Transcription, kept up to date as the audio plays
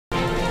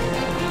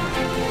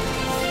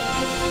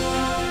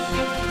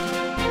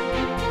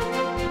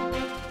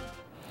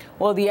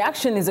Well, the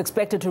action is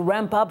expected to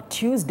ramp up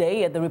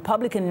Tuesday at the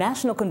Republican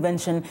National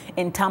Convention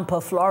in Tampa,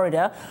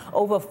 Florida.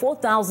 Over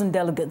 4,000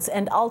 delegates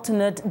and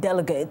alternate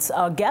delegates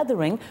are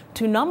gathering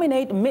to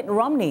nominate Mitt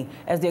Romney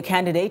as their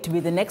candidate to be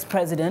the next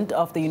president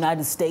of the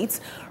United States.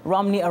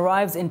 Romney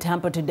arrives in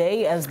Tampa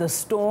today as the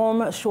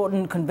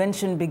storm-shortened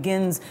convention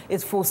begins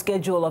its full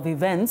schedule of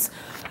events.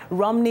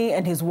 Romney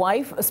and his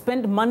wife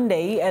spent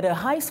Monday at a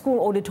high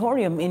school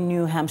auditorium in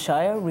New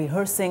Hampshire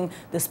rehearsing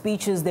the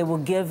speeches they will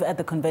give at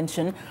the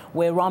convention,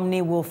 where Romney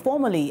will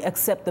formally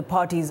accept the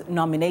party's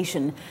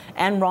nomination.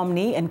 Ann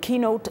Romney and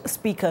keynote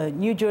speaker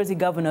New Jersey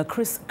Governor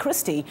Chris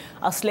Christie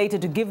are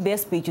slated to give their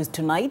speeches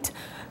tonight.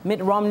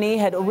 Mitt Romney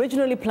had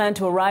originally planned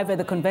to arrive at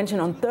the convention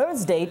on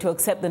Thursday to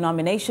accept the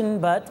nomination,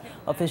 but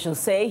officials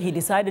say he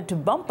decided to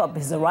bump up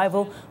his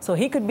arrival so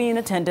he could be in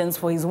attendance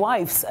for his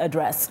wife's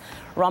address.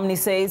 Romney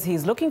says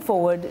he's looking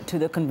forward to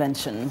the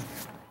convention.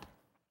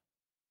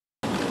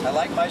 I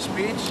like my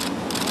speech.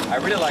 I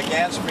really like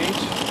Ann's speech.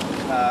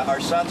 Our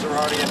sons are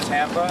already in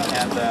Tampa,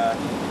 and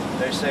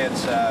they say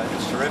it's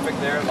terrific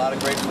there. A lot of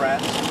great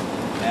friends,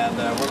 and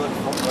we're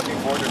looking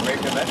forward to a great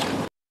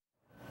convention.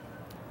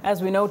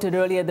 As we noted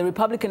earlier, the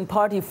Republican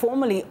Party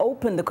formally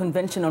opened the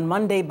convention on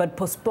Monday, but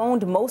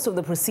postponed most of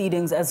the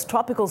proceedings as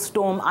Tropical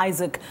Storm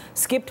Isaac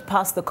skipped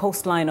past the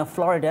coastline of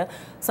Florida.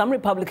 Some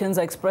Republicans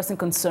are expressing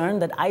concern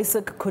that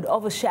Isaac could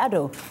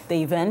overshadow the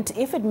event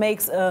if it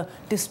makes a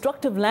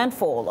destructive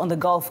landfall on the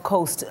Gulf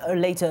Coast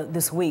later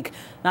this week.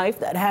 Now, if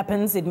that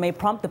happens, it may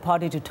prompt the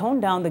party to tone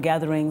down the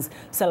gathering's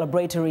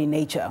celebratory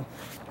nature.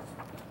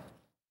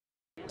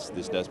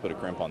 This does put a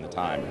crimp on the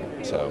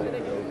time.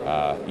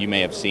 So you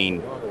may have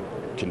seen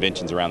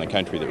conventions around the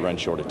country that run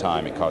short of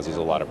time. It causes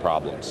a lot of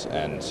problems,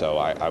 and so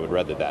I would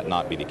rather that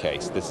not be the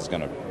case. This is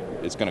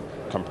it's going to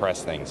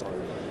compress things.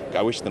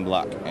 I wish them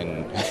luck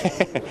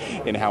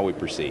in how we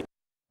proceed.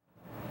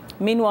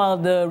 Meanwhile,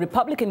 the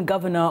Republican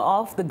governor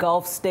of the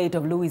Gulf state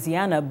of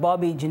Louisiana,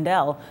 Bobby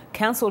Jindal,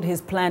 canceled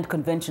his planned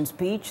convention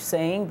speech,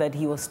 saying that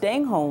he was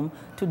staying home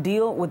to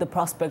deal with the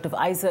prospect of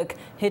Isaac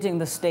hitting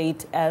the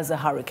state as a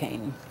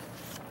hurricane.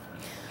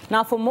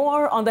 Now, for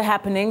more on the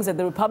happenings at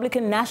the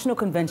Republican National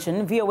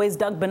Convention, VOA's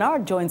Doug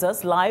Bernard joins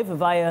us live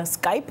via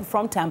Skype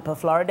from Tampa,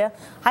 Florida.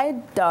 Hi,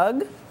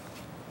 Doug.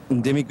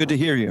 Ndimmy, good to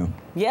hear you.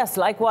 Yes,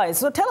 likewise.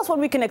 So tell us what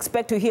we can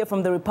expect to hear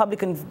from the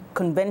Republican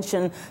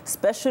convention,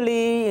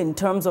 especially in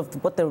terms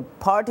of what the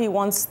party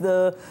wants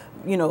the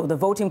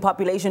voting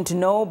population to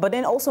know, but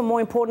then also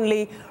more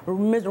importantly,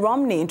 Mitt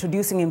Romney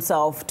introducing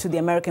himself to the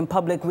American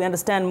public. We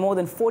understand more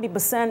than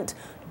 40%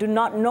 do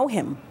not know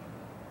him.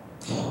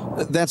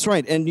 That's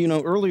right. And,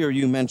 earlier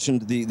you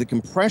mentioned the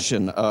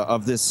compression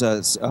of this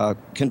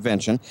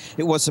convention.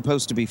 It was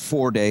supposed to be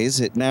 4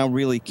 days. It now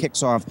really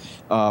kicks off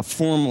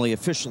formally,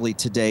 officially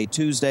today,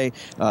 Tuesday.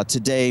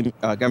 Today,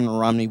 Governor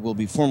Romney will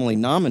be formally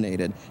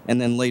nominated, and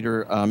then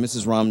later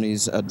Mrs.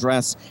 Romney's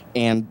address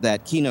and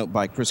that keynote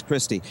by Chris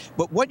Christie.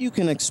 But what you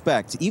can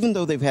expect, even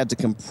though they've had to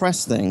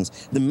compress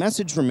things, the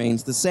message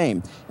remains the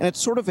same. And it's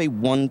sort of a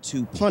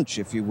 1-2 punch,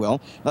 if you will.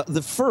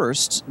 The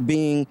first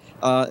being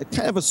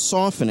kind of a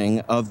softening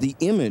of the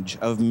image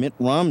of Mitt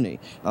Romney.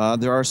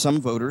 There are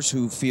some voters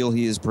who feel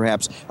he is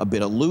perhaps a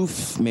bit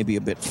aloof, maybe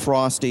a bit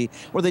frosty,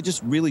 or they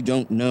just really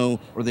don't know,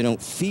 or they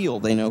don't feel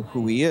they know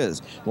who he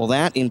is. Well,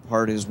 that in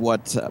part is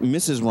what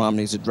Mrs.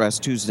 Romney's address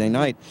Tuesday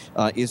night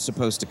is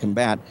supposed to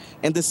combat.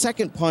 And the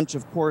second punch,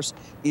 of course,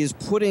 is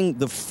putting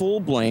the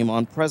full blame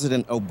on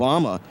President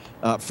Obama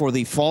for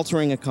the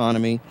faltering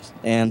economy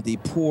and the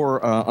poor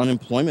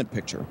unemployment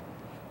picture.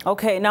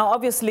 Okay, now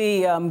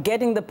obviously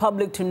getting the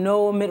public to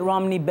know Mitt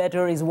Romney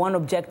better is one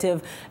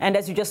objective, and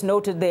as you just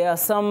noted, there are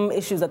some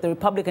issues that the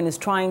Republican is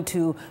trying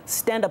to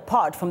stand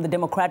apart from the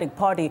Democratic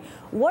Party.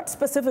 What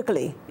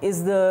specifically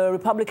is the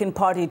Republican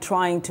Party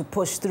trying to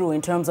push through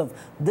in terms of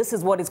this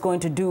is what it's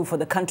going to do for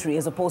the country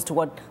as opposed to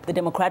what the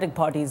Democratic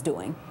Party is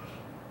doing?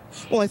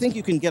 Well, I think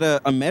you can get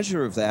a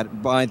measure of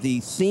that by the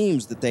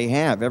themes that they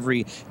have.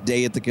 Every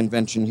day at the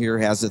convention here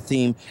has a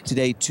theme.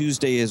 Today,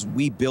 Tuesday, is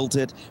We Built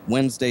It.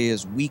 Wednesday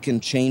is We Can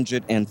Change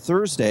It. And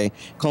Thursday,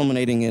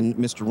 culminating in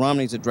Mr.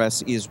 Romney's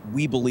address, is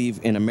We Believe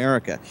in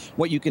America.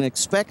 What you can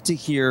expect to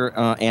hear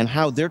and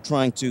how they're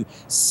trying to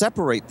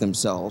separate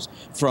themselves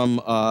from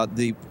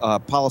the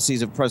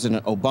policies of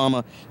President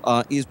Obama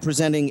is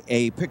presenting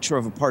a picture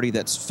of a party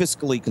that's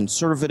fiscally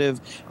conservative,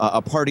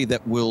 a party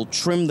that will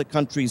trim the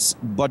country's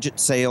budget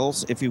sales,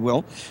 if you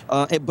will,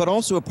 but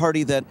also a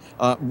party that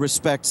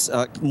respects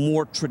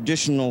more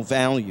traditional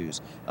values.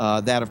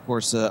 That, of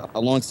course, a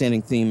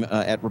longstanding theme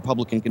at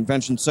Republican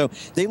conventions. So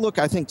they look,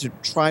 I think, to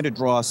try to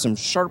draw some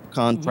sharp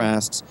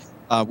contrasts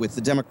with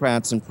the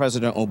Democrats and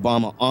President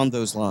Obama on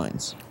those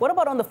lines. What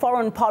about on the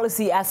foreign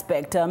policy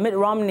aspect? Mitt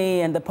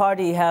Romney and the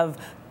party have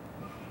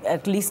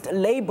at least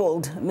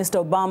labeled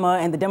Mr. Obama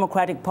and the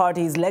Democratic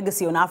Party's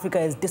legacy on Africa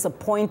as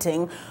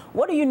disappointing.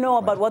 What do you know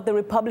about what the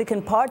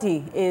Republican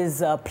Party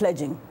is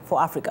pledging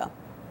for Africa?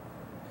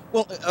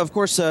 Well, of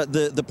course,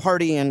 the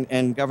party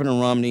and Governor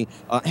Romney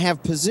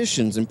have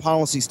positions and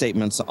policy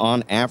statements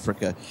on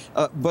Africa.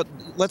 But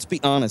let's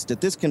be honest,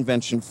 at this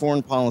convention,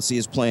 foreign policy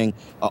is playing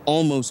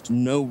almost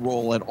no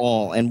role at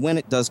all. And when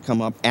it does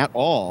come up at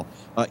all,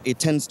 it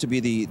tends to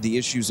be the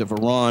issues of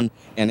Iran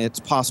and its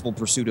possible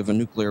pursuit of a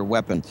nuclear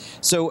weapon.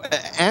 So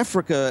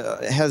Africa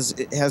has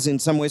in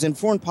some ways, and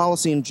foreign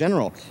policy in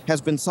general,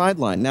 has been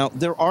sidelined. Now,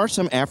 there are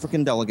some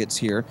African delegates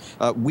here.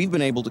 We've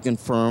been able to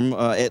confirm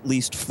at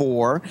least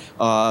 4.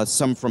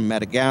 Some from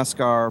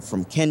Madagascar,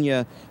 from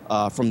Kenya,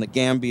 from the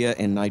Gambia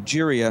and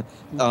Nigeria.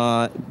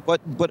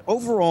 But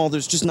overall,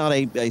 there's just not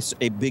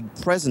a big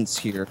presence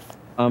here.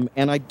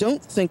 And I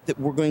don't think that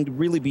we're going to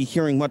really be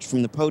hearing much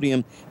from the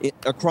podium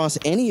across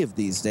any of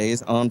these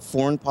days on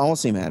foreign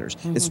policy matters,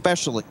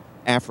 especially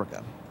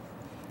Africa.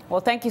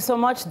 Well, thank you so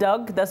much,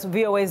 Doug. That's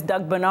VOA's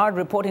Doug Bernard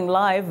reporting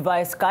live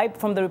via Skype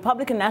from the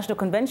Republican National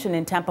Convention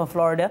in Tampa,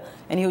 Florida.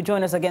 And he'll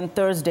join us again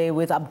Thursday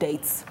with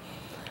updates.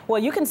 Well,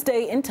 you can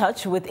stay in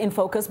touch with In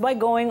Focus by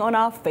going on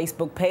our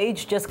Facebook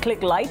page. Just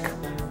click like,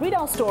 read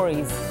our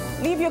stories,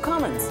 leave your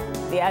comments.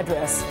 The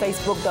address,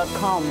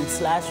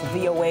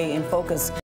 facebook.com/VOA In Focus.